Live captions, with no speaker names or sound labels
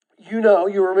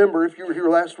you remember if you were here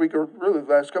last week, or really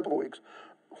the last couple of weeks,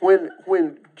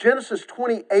 when Genesis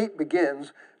 28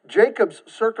 begins, Jacob's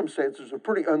circumstances are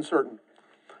pretty uncertain.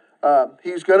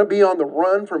 He's going to be on the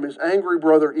run from his angry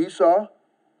brother Esau.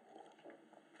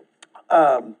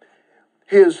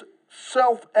 His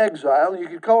self-exile, you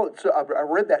could call it, I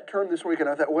read that term this week and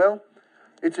I thought, well,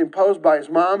 it's imposed by his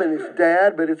mom and his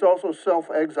dad, but it's also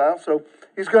self-exile. So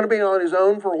he's going to be on his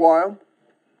own for a while.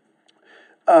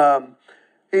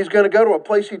 He's going to go to a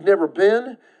place he'd never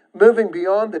been, moving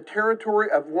beyond the territory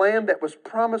of land that was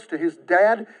promised to his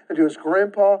dad and to his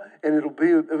grandpa, and it'll be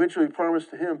eventually promised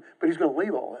to him, but he's going to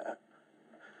leave all that.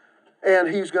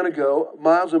 And he's going to go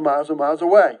miles and miles and miles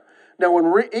away. Now,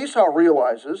 when Esau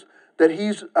realizes that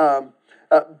he's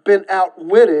been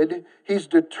outwitted, he's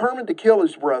determined to kill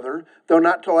his brother, though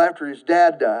not till after his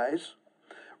dad dies.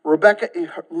 Rebekah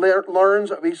learns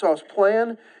of Esau's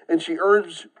plan, and she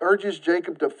urges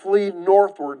Jacob to flee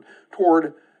northward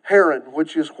toward Haran,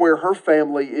 which is where her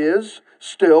family is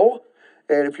still.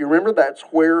 And if you remember, that's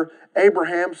where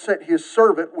Abraham sent his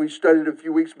servant, we studied a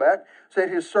few weeks back,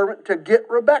 sent his servant to get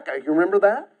Rebekah. You remember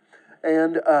that?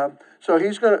 And so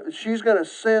she's going to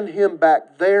send him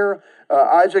back there.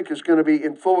 Isaac is going to be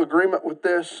in full agreement with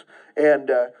this. And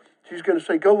she's going to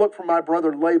say, go look for my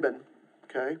brother Laban.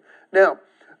 Okay? Now,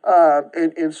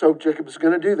 and so Jacob is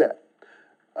going to do that.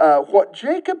 What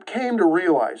Jacob came to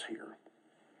realize here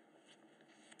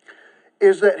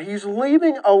is that he's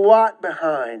leaving a lot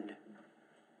behind.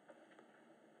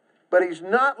 But he's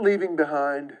not leaving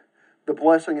behind the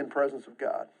blessing and presence of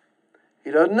God.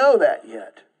 He doesn't know that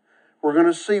yet. We're going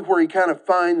to see where he kind of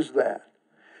finds that.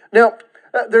 Now,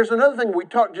 there's another thing we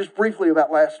talked just briefly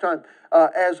about last time.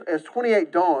 As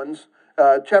 28 dawns,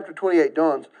 chapter 28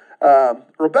 dawns,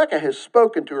 Rebekah has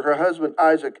spoken to her husband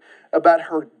Isaac about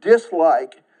her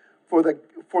dislike for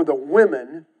the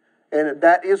women, and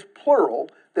that is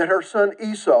plural, that her son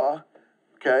Esau,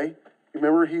 okay,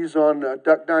 remember he's on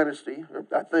Duck Dynasty,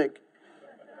 I think.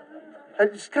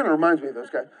 It just kind of reminds me of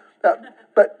those guys.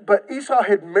 But Esau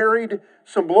had married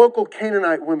some local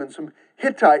Canaanite women, some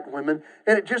Hittite women,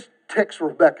 and it just ticks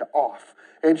Rebekah off.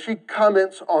 And she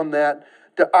comments on that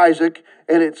to Isaac,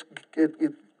 and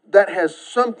that has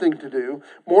something to do,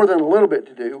 more than a little bit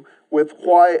to do, with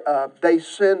why they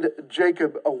send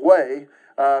Jacob away.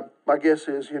 My guess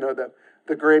is,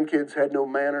 the grandkids had no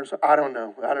manners. I don't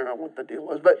know what the deal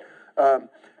was. But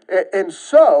and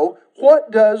so,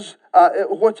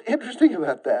 what's interesting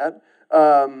about that,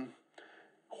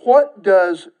 what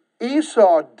does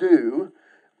Esau do?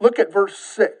 Look at verse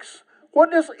 6.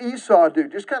 What does Esau do?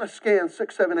 Just kind of scan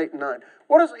 6, 7, 8, and 9.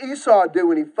 What does Esau do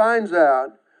when he finds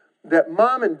out that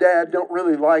mom and dad don't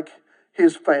really like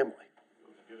his family?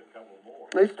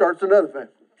 He starts another family.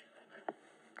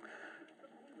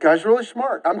 Guy's really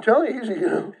smart. I'm telling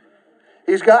you,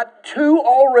 he's got 2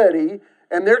 already,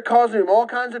 and they're causing him all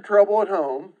kinds of trouble at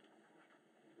home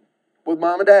with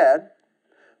mom and dad.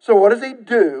 So what does he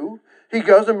do? He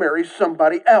goes and marries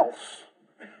somebody else.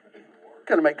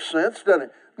 Kind of makes sense, doesn't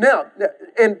it? Now,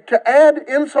 and to add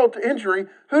insult to injury,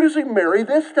 who does he marry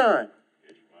this time?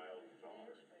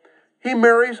 He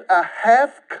marries a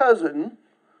half-cousin,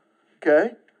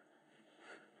 okay?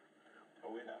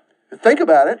 Think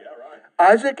about it.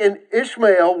 Isaac and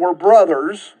Ishmael were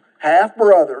brothers,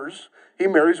 half-brothers. He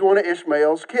marries one of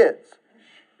Ishmael's kids.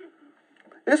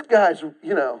 This guy's,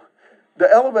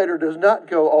 the elevator does not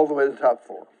go all the way to the top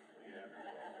floor.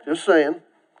 Just saying,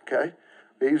 okay?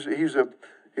 He's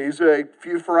a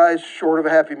few fries short of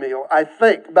a Happy Meal, I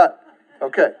think, but,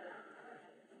 okay.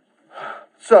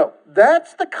 So,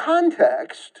 that's the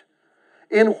context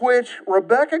in which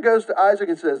Rebekah goes to Isaac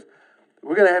and says,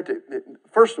 we're going to have to,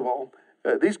 first of all,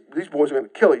 these boys are going to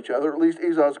kill each other. At least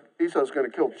Esau's going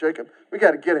to kill Jacob. We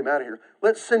got to get him out of here.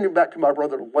 Let's send him back to my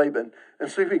brother Laban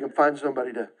and see if he can find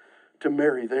somebody to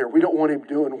marry there. We don't want him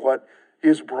doing what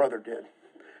his brother did.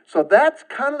 So that's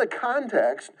kind of the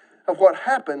context of what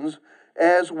happens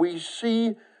as we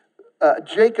see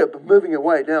Jacob moving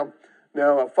away.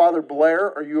 Now, Father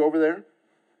Blair, are you over there?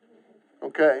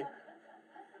 Okay.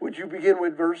 Would you begin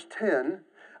with verse 10?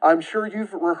 I'm sure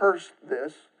you've rehearsed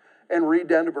this, and read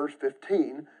down to verse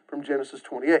 15 from Genesis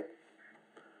 28.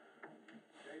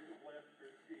 Jacob left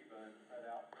Beersheba and set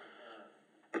out from Haran.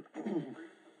 He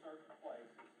reached a certain place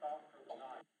and stopped for the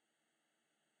night.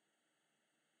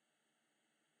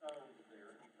 Stones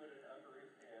there, he put it under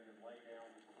his head and lay down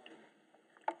to sleep.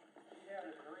 He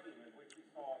had a dream in which he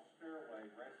saw a stairway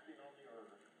resting on the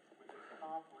earth, with its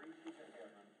top reaching to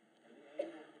heaven, and the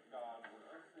angels of God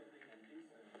were ascending and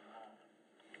descending on it.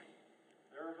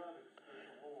 There above it stood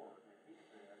the Lord, and he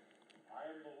said, I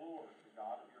am the Lord, the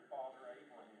God of your father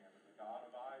Abraham, and the God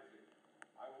of Isaac.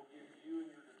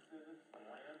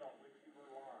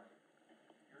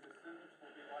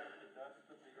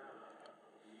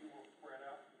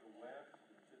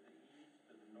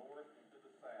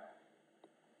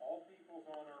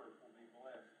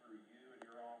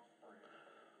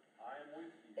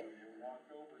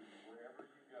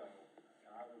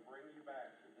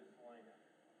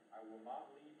 I will not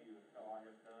leave you until I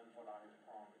have done what I have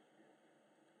promised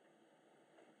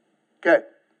you. Okay.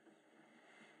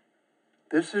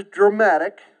 This is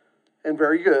dramatic and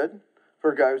very good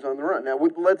for a guy who's on the run. Now,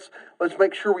 let's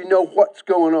make sure we know what's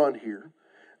going on here.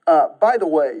 By the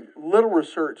way, little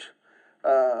research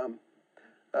kind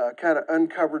of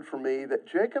uncovered for me that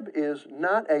Jacob is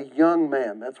not a young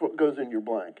man. That's what goes in your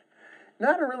blank.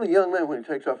 Not a really young man when he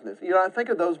takes off in this. You know, I think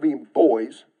of those being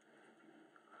boys.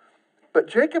 But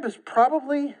Jacob is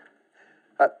probably,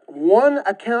 one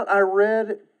account I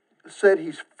read said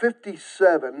he's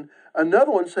 57.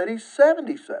 Another one said he's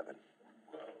 77.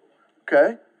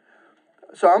 Okay?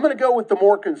 So I'm going to go with the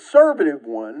more conservative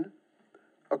one.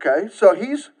 Okay? So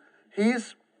he's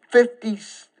 50,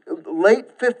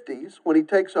 late 50s when he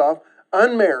takes off,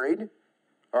 unmarried,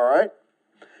 all right,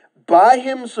 by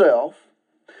himself.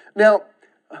 Now,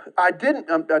 I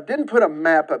didn't put a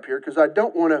map up here because I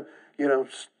don't want to,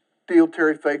 steal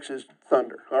Terry Fakes'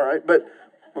 thunder, all right? But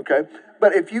okay,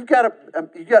 but if you've got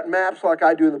maps like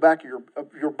I do in the back of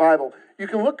your Bible, you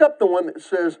can look up the one that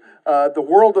says the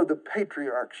world of the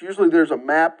patriarchs. Usually, there's a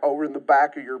map over in the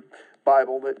back of your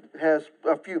Bible that has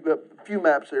a few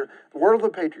maps there. The world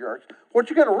of the patriarchs. What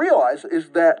you're going to realize is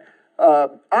that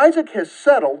Isaac has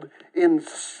settled in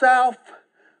South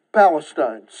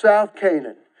Palestine, South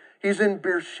Canaan. He's in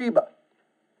Beersheba.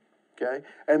 Okay,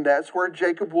 and that's where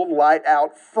Jacob will light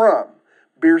out from,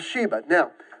 Beersheba.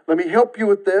 Now, let me help you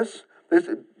with this.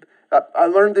 I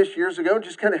learned this years ago. It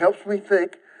just kind of helps me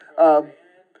think.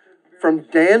 From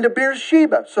Dan to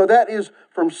Beersheba. So that is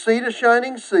from sea to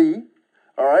shining sea.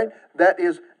 All right, that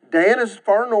is, Dan is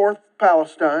far north,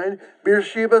 Palestine.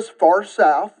 Beersheba's far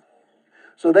south.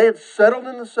 So they had settled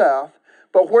in the south.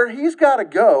 But where he's got to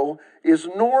go is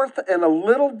north and a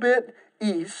little bit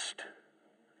east,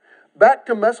 back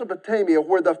to Mesopotamia,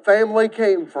 where the family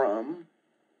came from,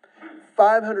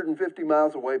 550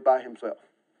 miles away by himself.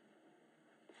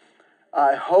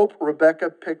 I hope Rebecca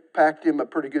packed him a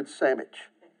pretty good sandwich.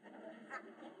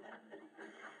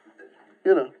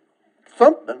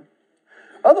 Something.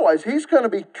 Otherwise, he's going to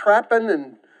be trapping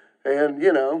and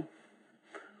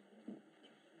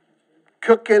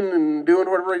cooking and doing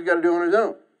whatever he's got to do on his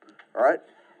own. All right?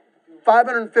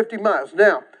 550 miles.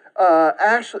 Now,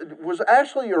 was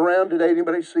Ashley around today?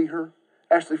 Anybody see her?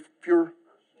 Ashley Fuhr?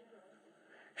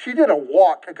 She did a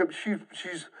walk.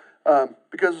 She's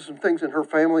because of some things in her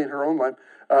family and her own life,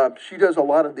 she does a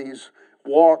lot of these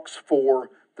walks for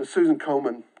the Susan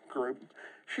Komen group.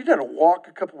 She did a walk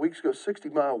a couple weeks ago,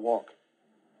 60-mile walk.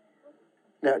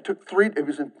 Now, it took it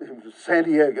was in San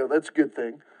Diego. That's a good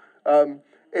thing. And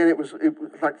it was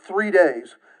like 3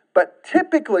 days. But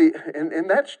typically, and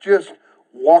that's just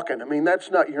walking. I mean,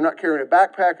 you're not carrying a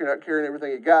backpack, you're not carrying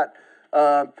everything you got.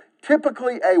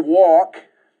 Typically, a walk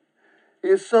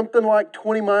is something like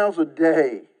 20 miles a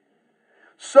day.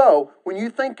 So, when you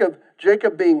think of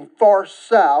Jacob being far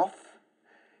south,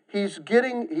 he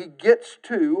gets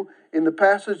to, in the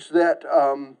passage that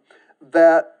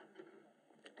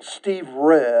Steve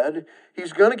read,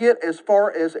 he's going to get as far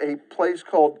as a place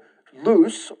called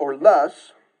Luz, or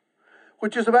Lus,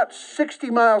 which is about 60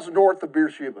 miles north of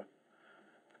Beersheba.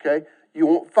 Okay? You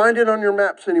won't find it on your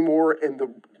maps anymore, and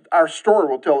our story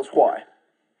will tell us why.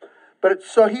 But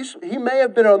so he may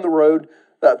have been on the road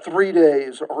 3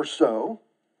 days or so.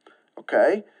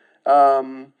 Okay?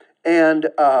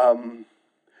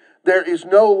 There is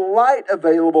no light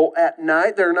available at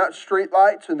night. There are not street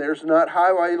lights, and there's not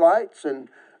highway lights, and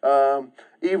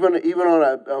even on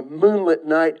a moonlit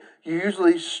night, you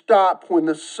usually stop when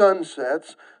the sun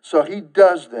sets. So he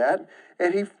does that,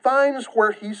 and he finds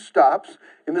where he stops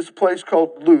in this place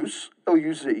called Luz,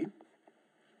 L-U-Z.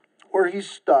 Where he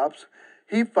stops,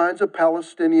 he finds a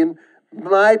Palestinian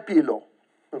maipilo.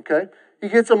 Okay, he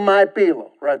gets a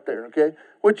maipilo right there. Okay,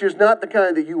 which is not the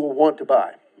kind that you will want to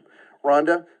buy.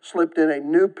 Rhonda slipped in a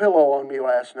new pillow on me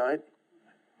last night.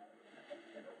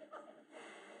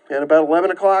 And about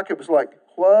 11 o'clock, it was like,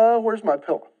 well, where's my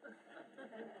pillow?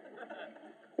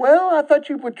 Well, I thought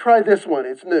you would try this one.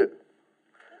 It's new.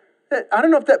 I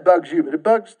don't know if that bugs you, but it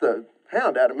bugs the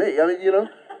hound out of me. I mean,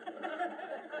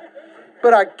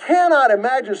 But I cannot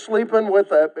imagine sleeping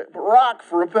with a rock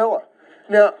for a pillow.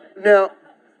 Now,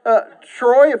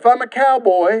 Troy, if I'm a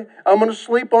cowboy, I'm going to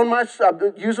sleep on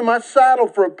using my saddle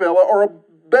for a pillow or a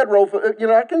bedroll.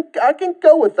 I can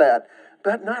go with that,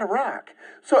 but not a rock.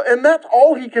 So, and that's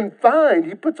all he can find.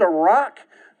 He puts a rock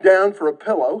down for a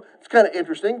pillow. It's kind of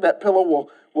interesting. That pillow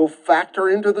will factor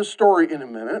into the story in a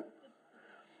minute.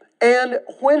 And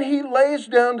when he lays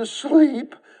down to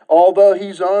sleep, although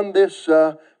he's on this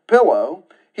pillow,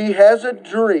 he has a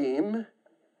dream.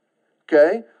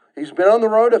 Okay? He's been on the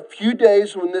road a few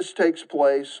days when this takes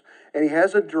place, and he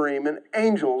has a dream, and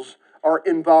angels are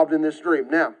involved in this dream.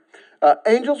 Now,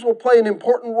 angels will play an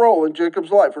important role in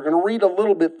Jacob's life. We're going to read a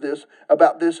little bit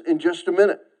about this in just a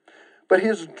minute. But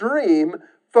his dream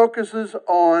focuses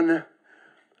on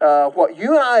what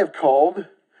you and I have called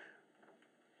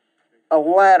a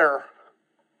ladder.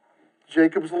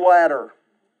 Jacob's ladder.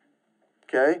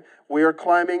 Okay? We are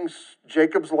climbing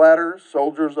Jacob's ladder,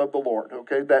 soldiers of the Lord.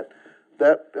 Okay? That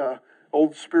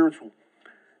old spiritual.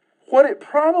 What it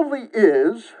probably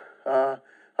is,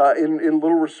 in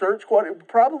little research, what it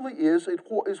probably is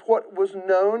what was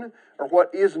known, or what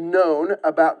is known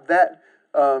about that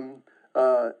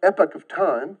epoch of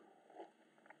time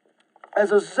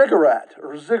as a ziggurat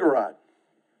or ziggurat.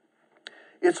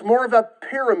 It's more of a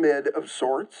pyramid of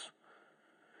sorts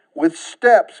with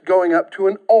steps going up to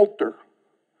an altar.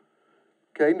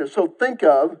 Okay, now, so think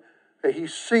of that he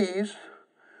sees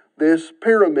this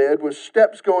pyramid with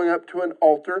steps going up to an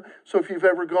altar. So if you've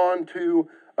ever gone to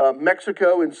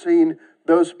Mexico and seen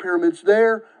those pyramids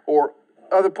there, or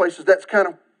other places, that's kind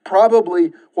of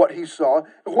probably what he saw.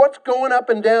 What's going up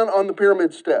and down on the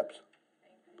pyramid steps?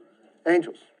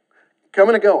 Angels.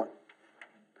 Coming and going.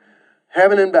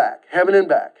 Heaven and back, heaven and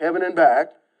back, heaven and back.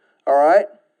 All right?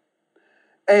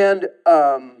 And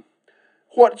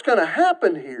what's going to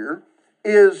happen here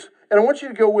is, and I want you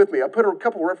to go with me. I put a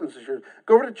couple references here.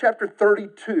 Go over to chapter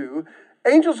 32.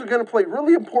 Angels are going to play a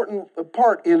really important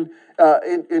part in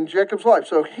Jacob's life.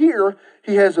 So here,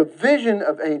 he has a vision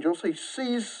of angels. He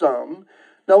sees some.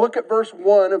 Now look at verse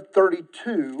 1 of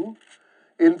 32.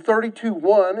 In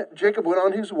 32:1, Jacob went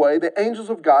on his way. The angels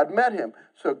of God met him.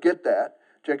 So get that.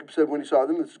 Jacob said when he saw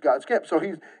them, this is God's camp. So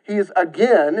he is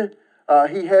again,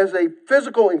 he has a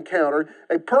physical encounter,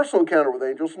 a personal encounter with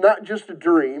angels, not just a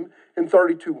dream in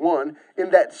 32:1. In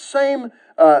that same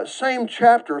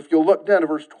chapter, if you'll look down to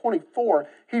verse 24,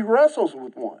 he wrestles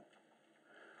with one.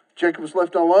 Jacob was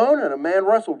left alone, and a man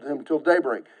wrestled with him until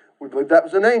daybreak. We believe that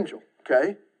was an angel,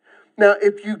 okay? Now,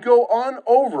 if you go on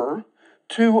over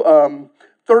to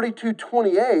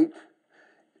 32:28,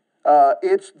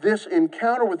 it's this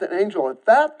encounter with an angel at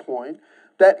that point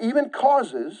that even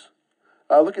causes,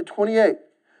 look at 28.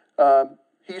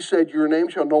 He said, your name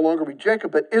shall no longer be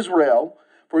Jacob, but Israel,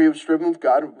 for you have striven with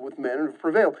God and with men and have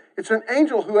prevailed. It's an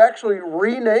angel who actually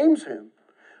renames him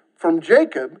from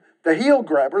Jacob, the heel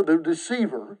grabber, the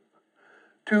deceiver,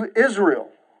 to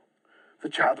Israel, the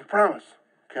child of promise.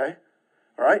 Okay?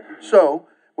 All right? So,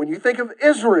 when you think of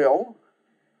Israel,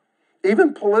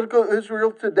 even political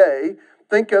Israel today,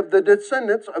 think of the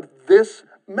descendants of this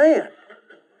man.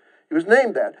 He was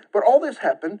named that. But all this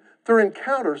happened through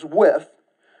encounters with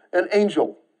an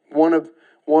angel, one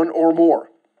or more.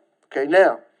 Okay,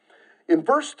 now, in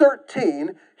verse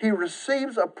 13, he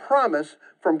receives a promise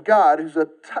from God who's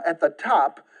at the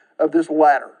top of this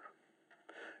ladder.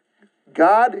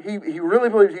 God, he really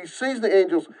believes, he sees the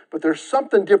angels, but there's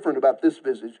something different about this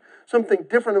visage, something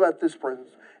different about this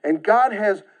presence. And God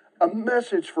has a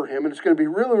message for him, and it's going to be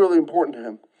really, really important to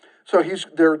him. So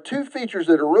there are two features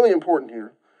that are really important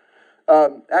here.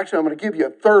 Actually, I'm going to give you a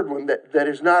third one that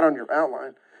is not on your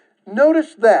outline.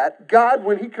 Notice that God,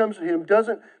 when he comes to him,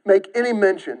 doesn't make any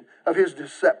mention of his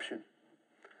deception.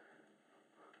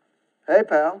 Hey,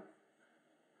 pal,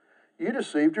 you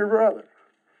deceived your brother.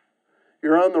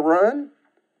 You're on the run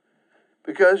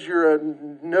because you're a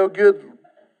no good,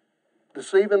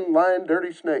 deceiving, lying,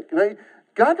 dirty snake. Now,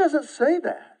 God doesn't say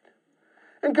that.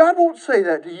 And God won't say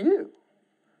that to you.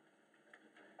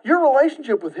 Your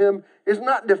relationship with him is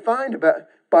not defined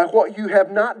by what you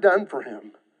have not done for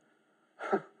him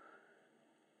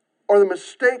or the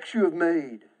mistakes you have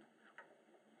made.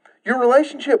 Your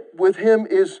relationship with him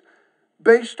is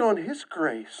based on his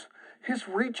grace, his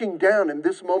reaching down in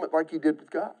this moment like he did with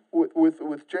God,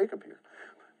 with Jacob here.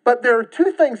 But there are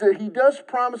two things that he does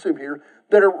promise him here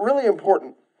that are really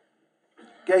important.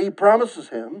 Okay, he promises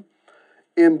him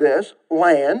in this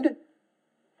land.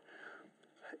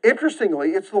 Interestingly,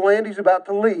 it's the land he's about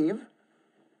to leave.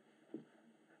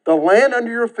 The land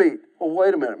under your feet. Well,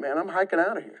 wait a minute, man. I'm hiking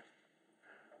out of here.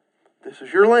 This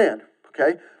is your land,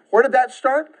 okay? Where did that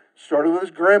start? Started with his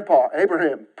grandpa,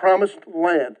 Abraham, promised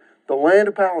land. The land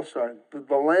of Palestine,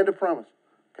 the land of promise,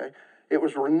 okay? It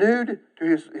was renewed to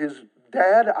his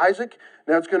dad, Isaac.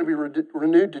 Now it's going to be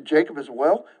renewed to Jacob as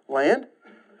well, land.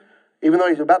 Even though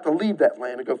he's about to leave that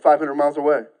land and go 500 miles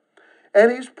away.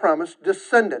 And he's promised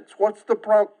descendants. What's the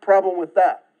problem with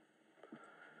that?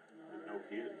 No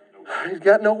kids. He's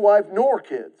got no wife nor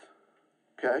kids.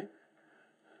 Okay?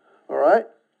 All right?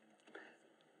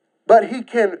 But he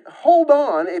can hold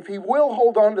on, if he will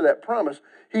hold on to that promise,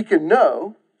 he can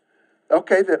know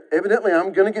okay, that evidently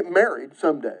I'm going to get married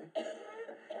someday,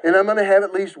 and I'm going to have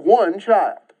at least one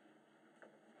child.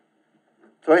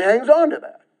 So he hangs on to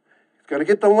that. He's going to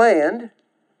get the land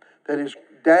that his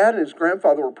dad and his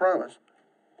grandfather were promised,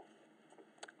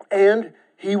 and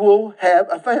he will have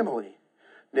a family.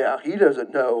 Now, he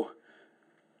doesn't know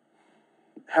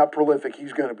how prolific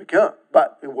he's going to become,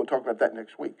 but we'll talk about that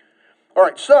next week. All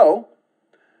right, so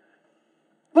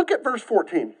look at verse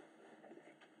 14.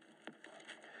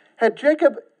 Had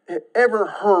Jacob ever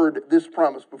heard this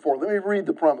promise before? Let me read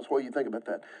the promise while you think about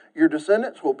that. Your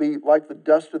descendants will be like the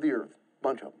dust of the earth, a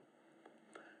bunch of them.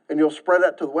 And you'll spread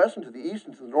out to the west and to the east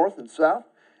and to the north and south.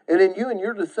 And in you and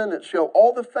your descendants shall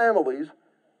all the families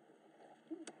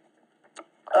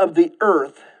of the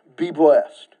earth be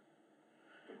blessed.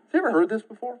 Have you ever heard this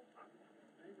before?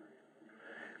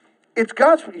 It's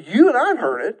God's, you and I have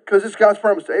heard it because it's God's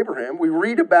promise to Abraham. We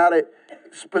read about it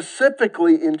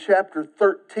specifically in chapter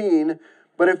 13.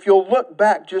 But if you'll look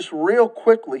back just real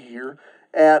quickly here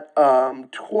at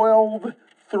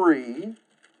 12:3,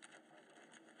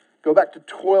 go back to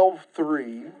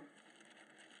 12:3.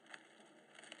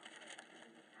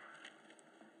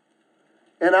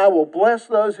 And I will bless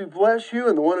those who bless you,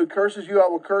 and the one who curses you I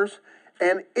will curse.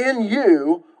 And in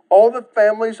you all the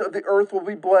families of the earth will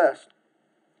be blessed.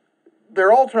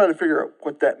 They're all trying to figure out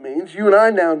what that means. You and I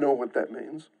now know what that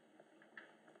means.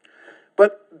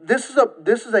 But this is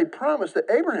a promise that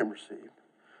Abraham received.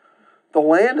 The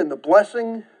land and the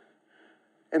blessing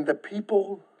and the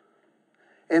people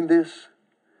and this.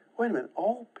 Wait a minute,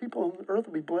 all people on the earth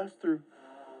will be blessed through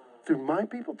my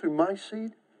people, through my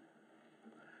seed?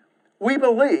 We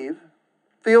believe,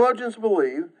 theologians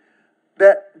believe,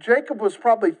 that Jacob was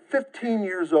probably 15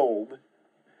 years old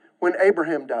when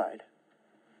Abraham died.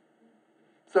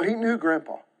 So he knew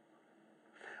Grandpa.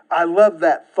 I love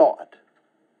that thought.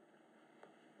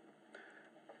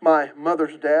 My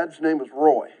mother's dad's name was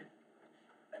Roy.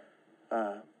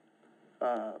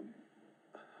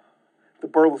 The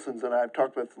Burlesons and I have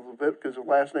talked about this a little bit because her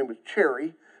last name was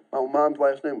Cherry. My mom's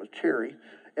last name was Cherry.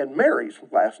 And Mary's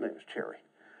last name is Cherry,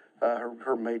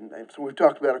 her maiden name. So we've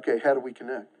talked about, okay, how do we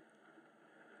connect?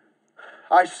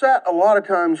 I sat a lot of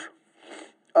times,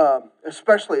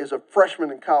 especially as a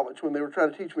freshman in college, when they were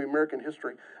trying to teach me American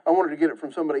history, I wanted to get it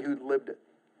from somebody who'd lived it.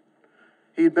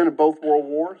 He had been in both World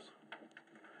Wars.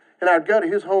 And I'd go to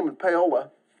his home in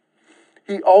Paola.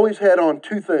 He always had on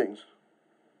two things.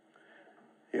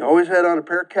 He always had on a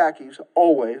pair of khakis,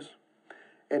 always.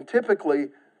 And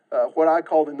typically, what I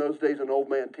called in those days an old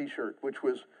man t-shirt, which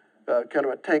was kind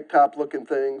of a tank top looking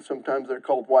thing. Sometimes they're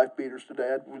called wife beaters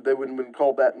today. They wouldn't have been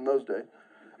called that in those days.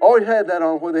 Always had that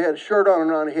on, whether they had a shirt on or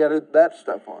not, he had that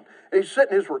stuff on. And he's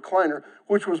sitting in his recliner,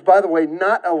 which was, by the way,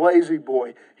 not a lazy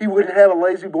boy. He wouldn't have a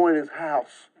lazy boy in his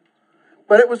house.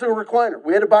 But it was a recliner.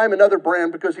 We had to buy him another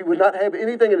brand because he would not have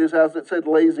anything in his house that said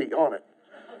lazy on it.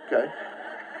 Okay?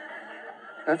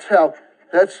 That's how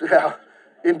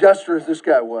industrious this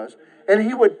guy was. And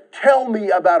he would tell me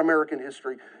about American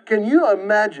history. Can you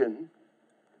imagine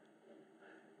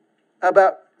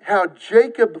about how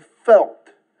Jacob felt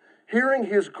hearing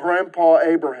his grandpa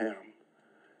Abraham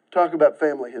talk about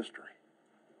family history?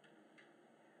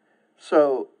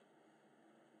 So,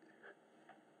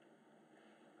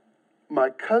 my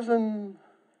cousin,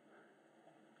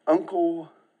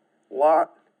 Uncle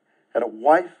Lot, had a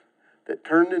wife that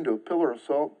turned into a pillar of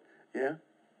salt. Yeah.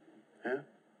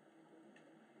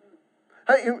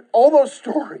 Hey, all those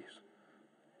stories.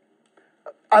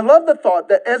 I love the thought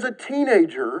that as a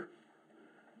teenager,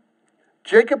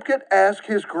 Jacob could ask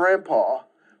his grandpa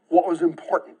what was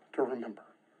important to remember.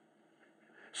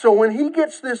 So when he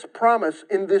gets this promise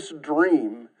in this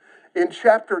dream in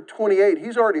chapter 28,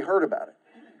 he's already heard about it,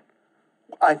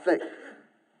 I think.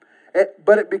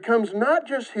 But it becomes not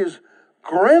just his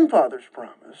grandfather's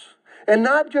promise and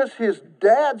not just his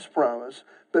dad's promise,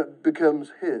 but it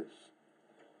becomes his.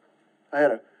 I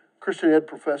had a Christian ed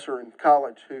professor in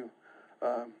college who,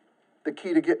 the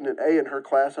key to getting an A in her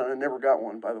class, and I never got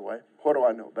one, by the way. What do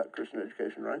I know about Christian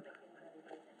education, right?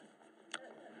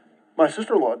 My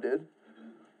sister-in-law did.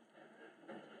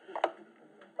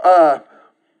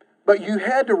 But you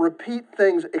had to repeat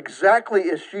things exactly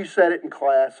as she said it in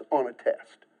class on a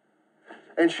test.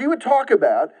 And she would talk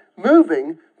about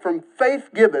moving from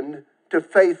faith given to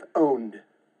faith owned.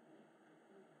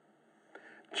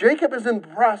 Jacob is in the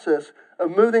process of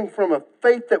moving from a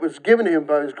faith that was given to him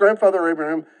by his grandfather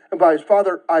Abraham and by his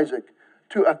father Isaac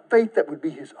to a faith that would be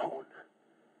his own.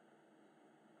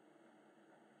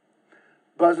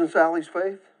 Buzz and Sally's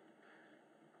faith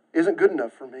isn't good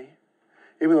enough for me,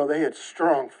 even though they had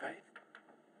strong faith.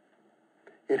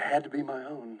 It had to be my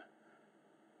own.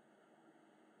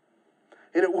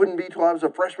 And it wouldn't be till I was a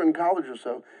freshman in college or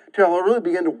so, till I really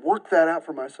began to work that out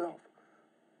for myself.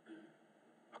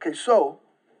 Okay, so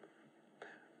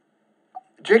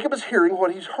Jacob is hearing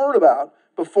what he's heard about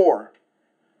before.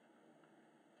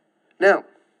 Now,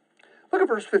 look at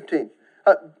verse 15.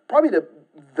 Probably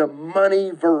the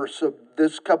money verse of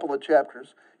this couple of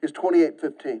chapters is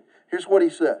 28:15. Here's what he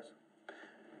says.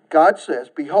 God says,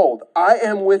 "Behold, I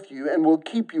am with you and will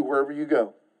keep you wherever you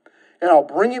go. And I'll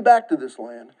bring you back to this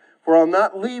land, for I'll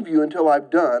not leave you until I've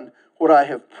done what I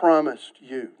have promised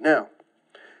you." Now,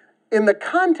 in the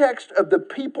context of the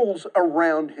peoples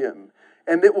around him,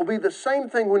 and it will be the same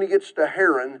thing when he gets to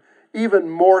Haran, even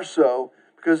more so,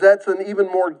 because that's an even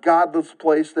more godless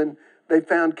place than they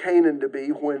found Canaan to be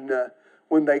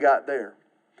when they got there.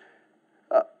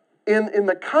 In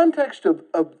the context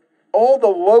of all the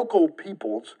local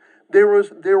peoples, there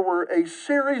were a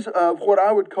series of what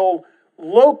I would call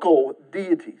local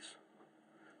deities.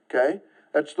 Okay?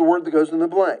 That's the word that goes in the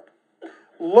blank.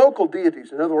 Local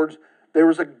deities. In other words, there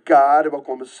was a god of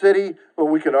Oklahoma City. Well,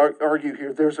 we could argue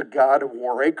here, there's a god of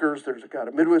War Acres, there's a god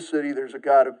of Midwest City, there's a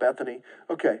god of Bethany.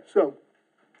 Okay, so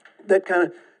that kind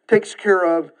of takes care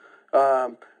of,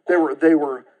 they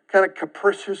were kind of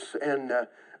capricious and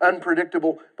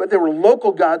unpredictable, but there were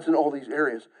local gods in all these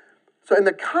areas. So in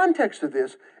the context of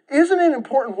this, isn't it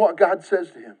important what God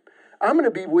says to him? I'm going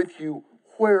to be with you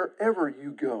wherever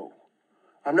you go.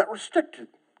 I'm not restricted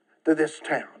to this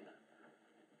town.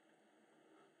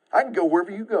 I can go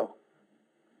wherever you go.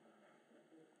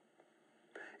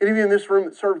 Any of you in this room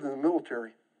that served in the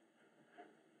military,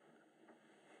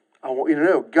 I want you to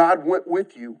know, God went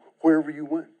with you wherever you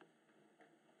went.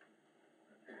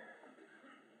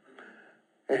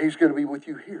 And he's going to be with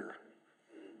you here.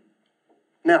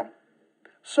 Now,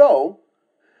 so,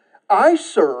 I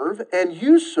serve and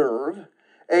you serve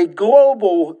a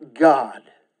global God.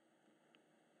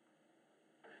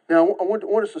 Now, I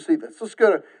want us to see this. Let's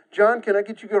go to, John, can I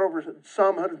get you to go over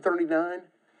Psalm 139?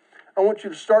 I want you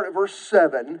to start at verse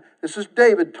 7. This is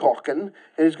David talking,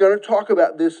 and he's going to talk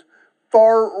about this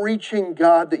far-reaching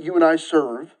God that you and I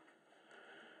serve.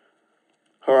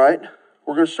 All right?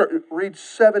 We're going to read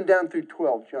 7 down through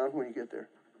 12, John, when you get there.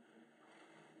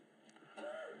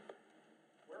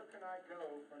 Where can I go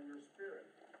from your spirit?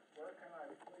 Where can I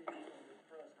flee from your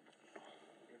presence?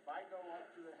 If I go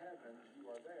up to the heavens, you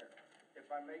are there.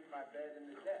 If I make my bed in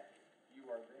the depths, you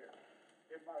are there.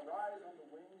 If I rise on the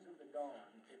wings of the dawn,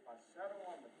 if I settle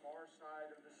on the far side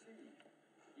of the sea,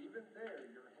 even there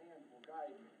your hand will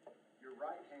guide me. Your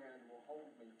right hand will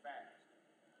hold me fast.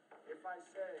 If I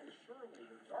say, surely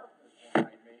the darkness will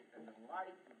hide me, and the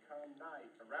light become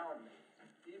night around me,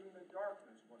 even the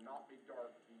darkness will not be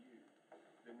dark to you.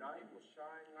 The night will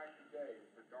shine like the day,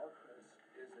 for darkness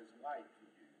is as light to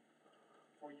you.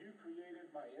 For you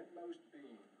created my inmost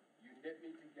being. You knit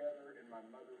me together in my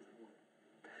mother's womb.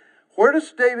 Where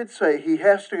does David say he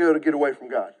has to go to get away from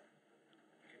God?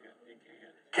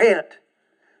 Can't.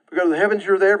 If I go to the heavens,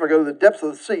 you're there. If I go to the depths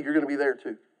of the sea, you're going to be there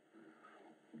too.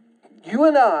 You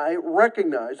and I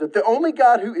recognize that the only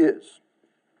God who is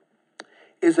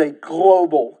a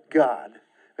global God,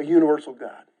 a universal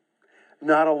God,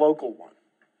 not a local one.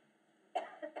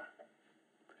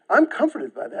 I'm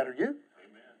comforted by that, are you?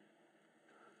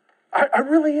 I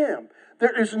really am.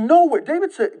 There is nowhere,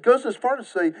 David goes as far to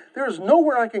say, there is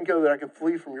nowhere I can go that I can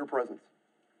flee from your presence.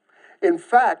 In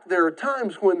fact, there are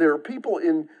times when there are people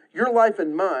in your life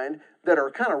and mine that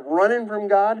are kind of running from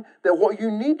God, that what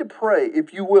you need to pray,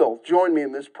 if you will, join me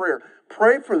in this prayer.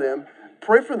 Pray for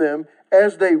them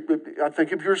as they, I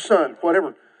think of your son,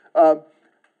 whatever.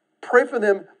 Pray for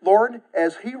them, Lord,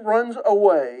 as he runs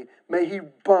away, may he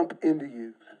bump into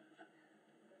you.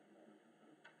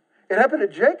 It happened to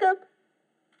Jacob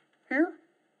here.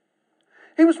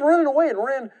 He was running away and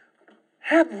ran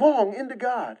headlong into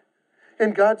God.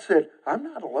 And God said, I'm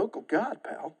not a local God,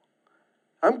 pal.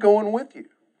 I'm going with you.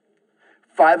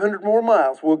 500 more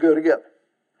miles, we'll go together.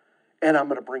 And I'm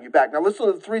going to bring you back. Now listen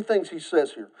to the 3 things he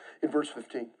says here in verse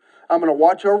 15. I'm going to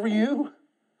watch over you.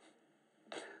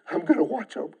 I'm going to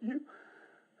watch over you.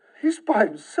 He's by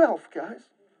himself, guys.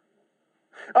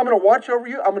 I'm going to watch over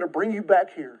you. I'm going to bring you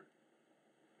back here.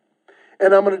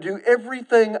 And I'm going to do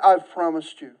everything I've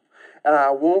promised you. And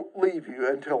I won't leave you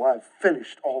until I've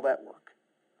finished all that work.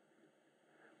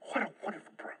 What a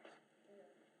wonderful promise.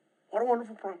 What a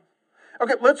wonderful promise.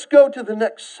 Okay, let's go to the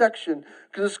next section,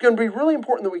 because it's going to be really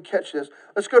important that we catch this.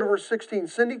 Let's go to verse 16.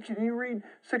 Cindy, can you read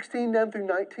 16 down through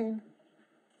 19?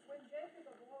 When Jacob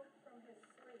awoke from his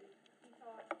sleep, he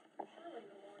thought, surely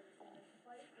the Lord is in this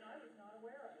place, and I was not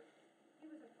aware of it. He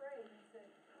was afraid and said,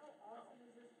 how awesome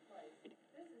is this place?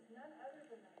 This is none other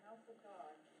than the house of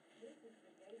God. This is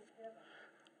the gate of heaven.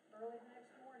 Early the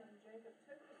next morning, Jacob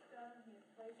took the stone he had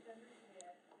placed under his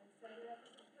head and set it up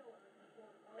as a pillar and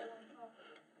poured oil on top of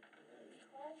it. He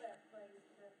called that place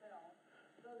Bethel,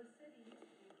 though the city used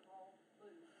to be called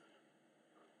Luz.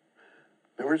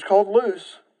 Remember, it's called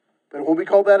Luz, but it won't be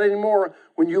called that anymore.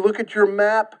 When you look at your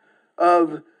map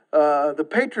of the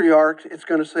patriarchs, it's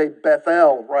going to say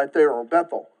Bethel right there, or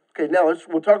Bethel. Okay, now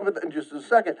we'll talk about that in just a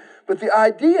second. But the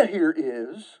idea here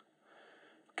is,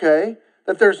 okay,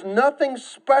 that there's nothing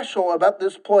special about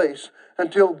this place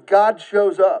until God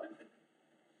shows up.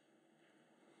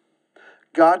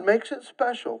 God makes it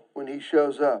special when he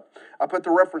shows up. I put the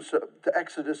reference to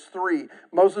Exodus 3.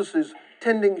 Moses is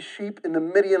tending sheep in the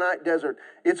Midianite desert.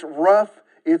 It's rough,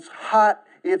 it's hot,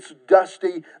 it's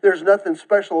dusty. There's nothing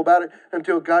special about it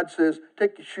until God says,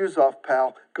 take your shoes off,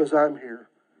 pal, because I'm here.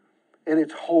 And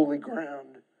it's holy ground.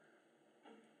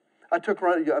 I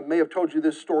may have told you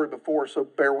this story before, so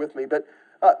bear with me. But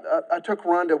I took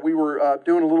Rhonda. We were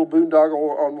doing a little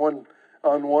boondoggle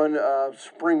on one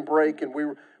spring break, and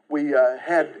we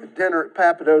had dinner at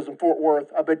Papado's in Fort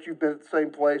Worth. I bet you've been at the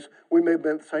same place. We may have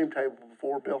been at the same table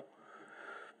before, Bill.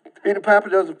 Eating at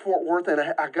Papado's in Fort Worth, and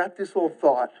I got this little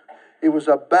thought. It was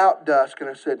about dusk, and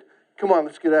I said, come on,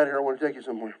 let's get out of here. I want to take you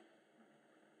somewhere.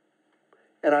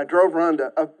 And I drove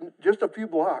Rhonda just a few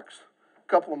blocks, a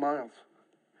couple of miles,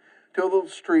 to a little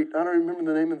street. I don't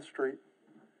remember the name of the street.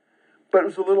 But it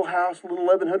was a little house, a little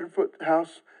 1,100-foot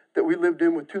house that we lived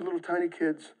in with two little tiny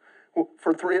kids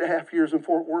for 3.5 years in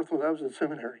Fort Worth when I was in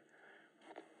seminary.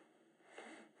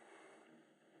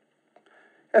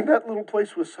 And that little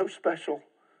place was so special.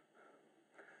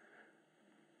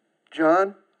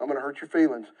 John, I'm going to hurt your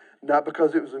feelings. Not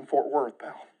because it was in Fort Worth,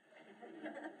 pal.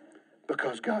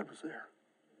 Because God was there.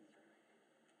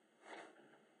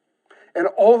 And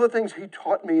all the things he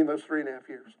taught me in those 3.5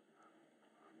 years.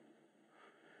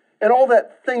 And all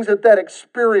that things that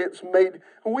experience made.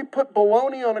 And we put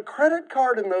bologna on a credit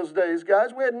card in those days,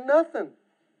 guys. We had nothing.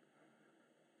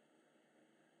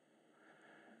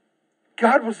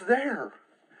 God was there.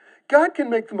 God can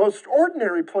make the most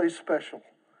ordinary place special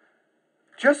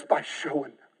just by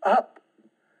showing up.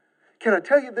 Can I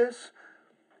tell you this?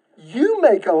 You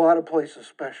make a lot of places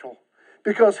special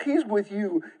because he's with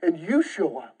you and you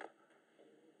show up.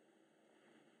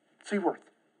 Seaworth,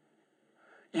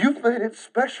 you've made it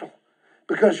special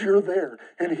because you're there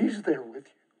and he's there with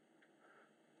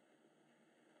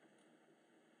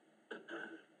you.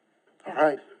 All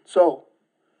right, so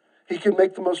he can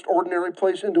make the most ordinary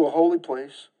place into a holy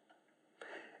place.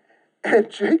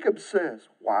 And Jacob says,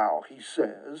 wow, he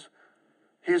says,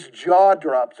 his jaw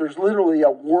drops. There's literally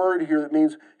a word here that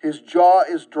means his jaw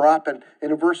is dropping.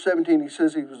 And in verse 17, he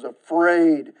says he was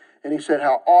afraid. And he said,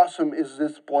 how awesome is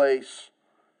this place?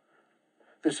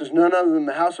 This is none other than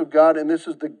the house of God, and this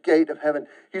is the gate of heaven.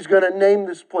 He's going to name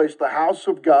this place the house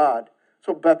of God. That's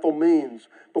what Bethel means.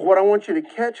 But what I want you to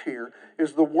catch here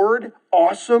is the word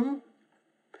awesome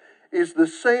is the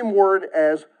same word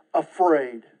as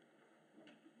afraid.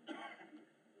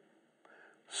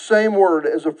 Same word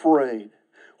as afraid.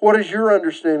 What is your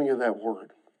understanding of that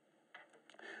word?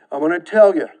 I'm going to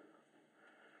tell you.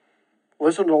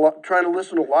 Trying to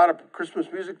listen to a lot of Christmas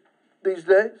music these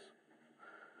days.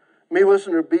 Me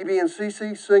listening to BB and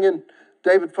CC singing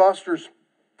David Foster's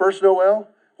First Noel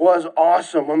was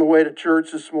awesome on the way to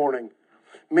church this morning.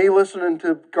 Me listening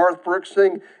to Garth Brooks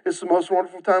sing It's the Most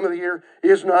Wonderful Time of the Year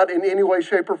is not in any way,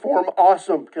 shape, or form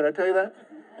awesome. Can I tell you that?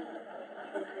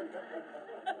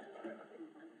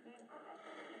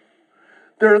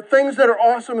 There are things that are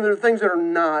awesome and there are things that are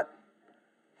not.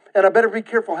 And I better be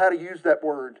careful how to use that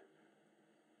word.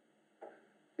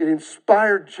 It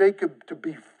inspired Jacob to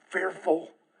be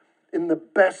fearful in the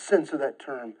best sense of that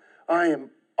term. I am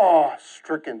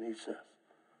awe-stricken, he says.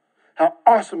 How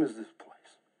awesome is this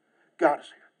place? God is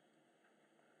here.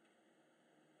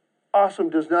 Awesome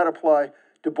does not apply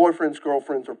to boyfriends,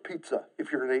 girlfriends, or pizza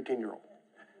if you're an 18-year-old.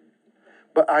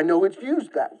 But I know it's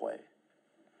used that way.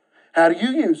 How do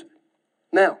you use it?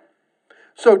 Now,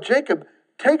 so Jacob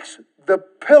takes the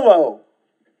pillow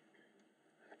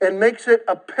and makes it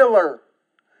a pillar.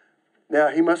 Now,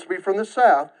 he must be from the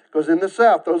South, because in the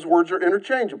South, those words are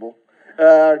interchangeable.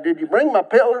 Did you bring my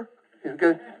pillar?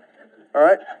 Okay. All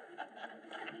right.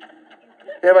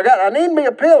 I need me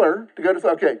a pillar to go to,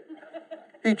 okay.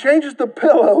 He changes the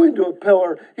pillow into a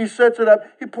pillar. He sets it up.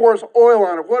 He pours oil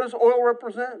on it. What does oil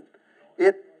represent?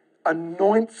 It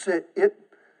anoints it. It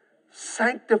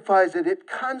sanctifies it. It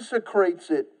consecrates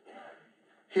it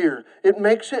here. It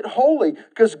makes it holy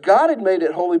because God had made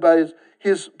it holy by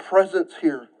his presence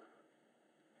here.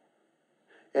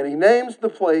 And he names the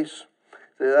place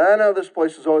Say, I know this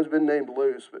place has always been named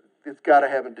Luz, but it's got to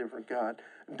have a different God,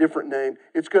 a different name.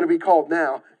 It's going to be called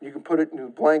now. You can put it in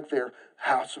blank there,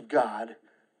 House of God.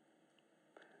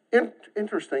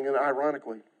 Interesting and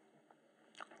ironically.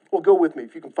 Well, go with me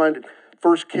if you can find it.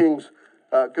 1 Kings,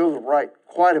 go to the right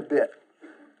quite a bit,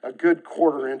 a good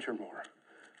quarter inch or more.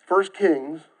 1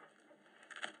 Kings.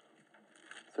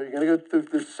 So you're going to go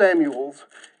through the Samuels,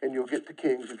 and you'll get to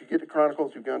Kings. If you get to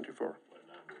Chronicles, you've gone too far.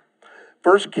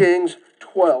 1 Kings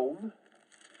 12.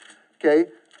 Okay,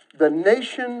 the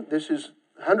nation, this is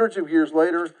hundreds of years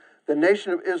later, the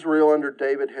nation of Israel under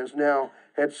David has now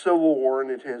had civil war, and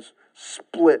it has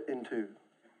split in two.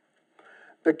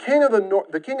 The king of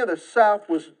the south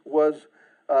was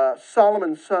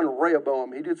Solomon's son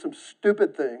Rehoboam. He did some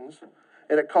stupid things,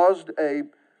 and it caused a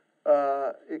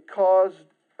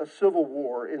civil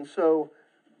war. And so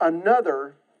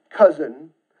another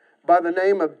cousin by the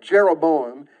name of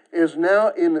Jeroboam is now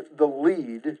in the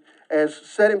lead, as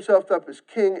set himself up as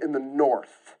king in the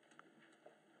north.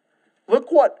 Look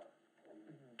what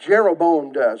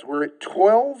Jeroboam does. We're at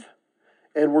 12,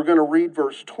 and we're going to read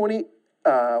verse 20.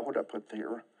 What did I put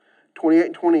there? 28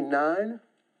 and 29.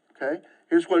 Okay,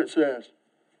 here's what it says.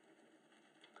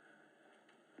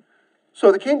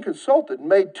 So the king consulted and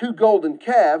made 2 golden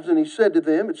calves, and he said to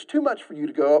them, it's too much for you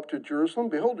to go up to Jerusalem.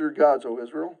 Behold your gods, O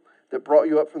Israel, that brought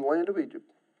you up from the land of Egypt.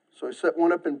 So he set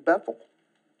one up in Bethel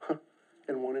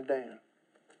and one in Dan.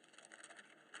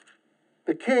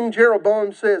 The king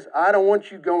Jeroboam says, I don't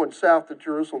want you going south to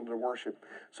Jerusalem to worship.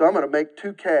 So I'm going to make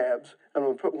 2 calves. I'm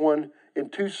going to put one in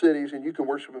 2 cities, and you can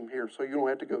worship them here. So you don't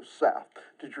have to go south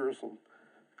to Jerusalem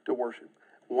to worship.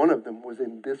 One of them was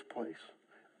in this place,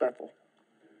 Bethel.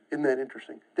 Isn't that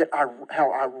interesting?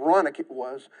 How ironic it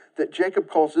was that Jacob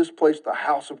calls this place the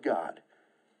house of God.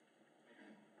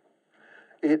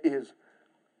 It is,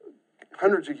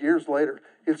 hundreds of years later,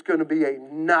 it's going to be a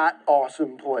not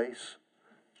awesome place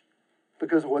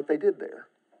because of what they did there.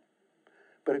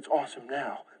 But it's awesome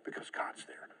now because God's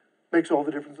there. Makes all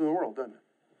the difference in the world, doesn't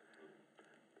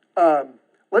it?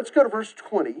 Let's go to verse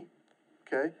 20.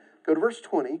 Okay? Go to verse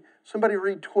 20. Somebody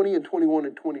read 20 and 21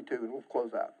 and 22, and we'll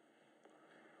close out.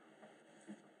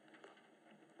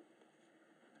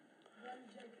 Then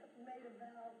Jacob made a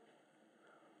vow,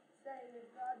 saying, if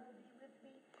God will be with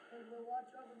me and will watch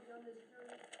over me on this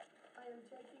journey I am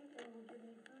taking, and will give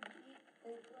me food to eat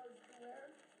and clothes to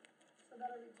wear, so that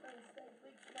I return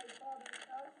safely to my father's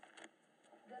house,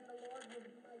 then the Lord will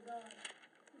be my God.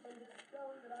 And this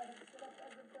stone that I have set up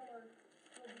as a pillar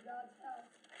will be God's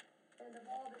house. And of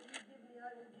all that you give me,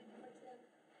 I will give you a tenth.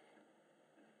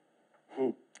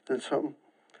 That's something.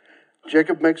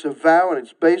 Jacob makes a vow, and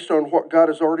it's based on what God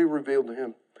has already revealed to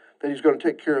him, that he's going to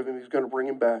take care of him. He's going to bring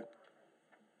him back.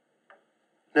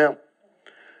 Now,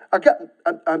 I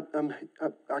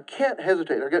can't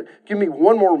hesitate. Give me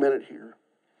one more minute here.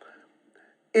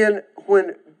 And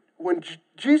when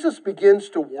Jesus begins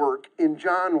to work in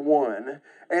John 1,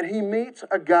 and he meets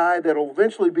a guy that will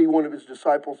eventually be one of his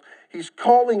disciples, he's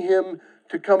calling him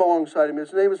to come alongside him.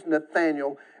 His name is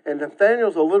Nathaniel, and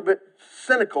Nathaniel's a little bit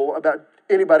cynical about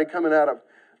anybody coming out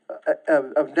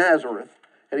of Nazareth.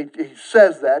 And he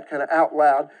says that kind of out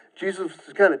loud. Jesus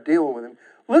is kind of dealing with him.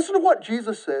 Listen to what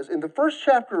Jesus says in the first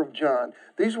chapter of John.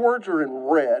 These words are in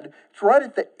red. It's right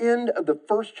at the end of the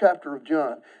first chapter of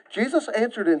John. Jesus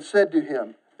answered and said to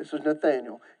him, this is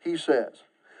Nathaniel, he says,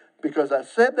 because I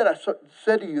said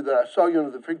to you that I saw you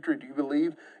under the fig tree, do you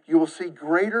believe? You will see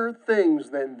greater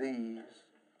things than these.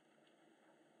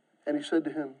 And he said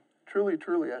to him, truly,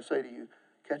 truly, I say to you,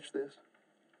 catch this.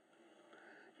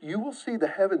 You will see the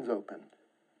heavens opened,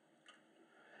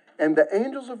 and the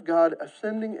angels of God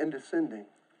ascending and descending,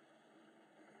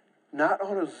 not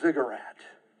on a ziggurat,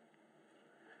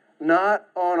 not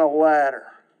on a ladder.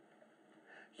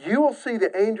 You will see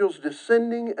the angels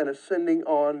descending and ascending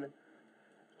on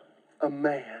a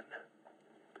man,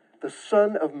 the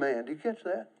Son of Man. Do you catch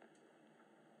that?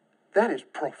 That is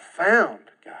profound,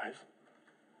 guys.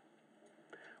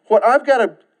 What I've got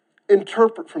to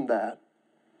interpret from that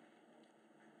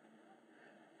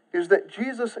is that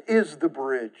Jesus is the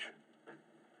bridge.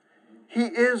 He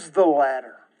is the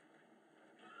ladder.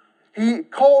 He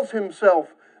calls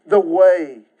himself the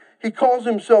way. He calls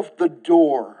himself the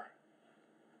door.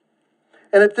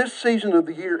 And at this season of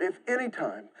the year, if any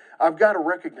time, I've got to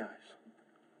recognize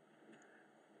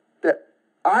that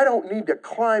I don't need to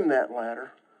climb that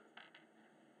ladder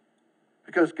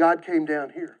because God came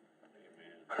down here.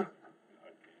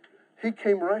 He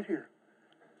came right here.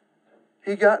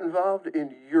 He got involved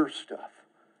in your stuff.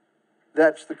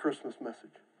 That's the Christmas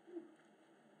message.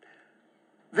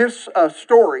 This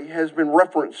story has been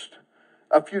referenced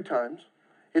a few times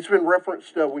It's been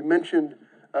referenced, we mentioned,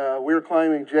 we were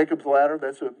climbing Jacob's Ladder.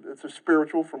 That's a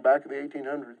spiritual from back in the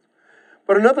 1800s.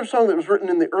 But another song that was written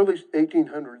in the early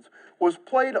 1800s was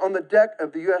played on the deck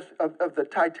of the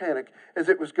Titanic as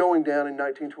it was going down in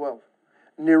 1912.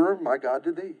 Nearer, my God,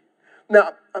 to thee.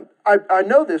 Now, I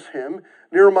know this hymn,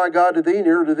 nearer my God to thee,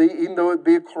 nearer to thee, even though it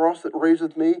be a cross that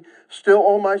raiseth me, still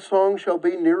all my song shall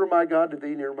be nearer my God to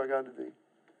thee, nearer my God to thee.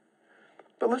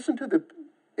 But listen to the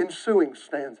ensuing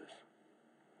stanzas.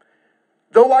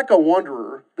 Though like a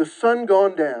wanderer, the sun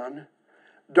gone down,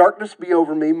 darkness be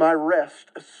over me, my rest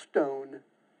a stone.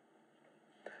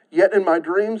 Yet in my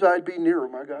dreams I'd be nearer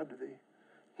my God to thee,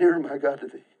 nearer my God to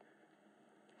thee.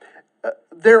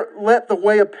 There let the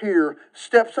way appear,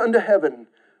 steps unto heaven,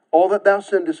 all that thou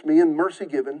sendest me in mercy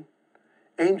given,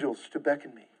 angels to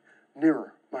beckon me,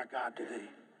 nearer my God to thee.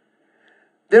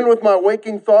 Then with my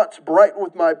waking thoughts, bright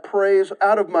with my praise,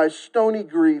 out of my stony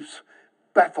griefs,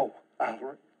 Bethel I'll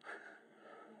run.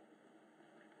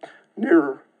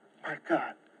 Nearer my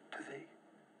God to thee.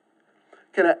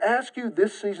 Can I ask you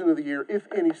this season of the year, if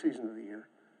any season of the year,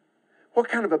 what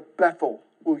kind of a Bethel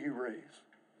will you raise?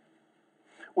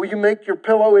 Will you make your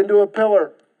pillow into a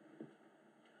pillar?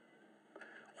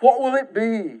 What will it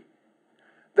be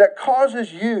that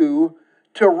causes you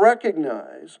to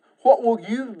recognize, what will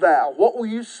you vow, what will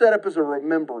you set up as a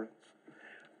remembrance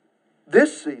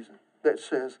this season that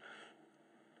says,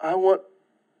 I want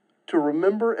to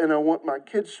remember, and I want my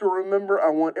kids to remember,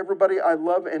 I want everybody I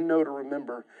love and know to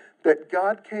remember that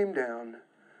God came down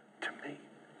to me,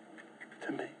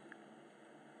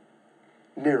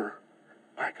 nearer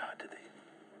my God to thee.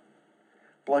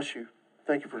 Bless you.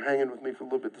 Thank you for hanging with me for a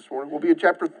little bit this morning. We'll be in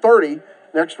chapter 30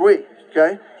 next week,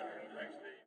 okay?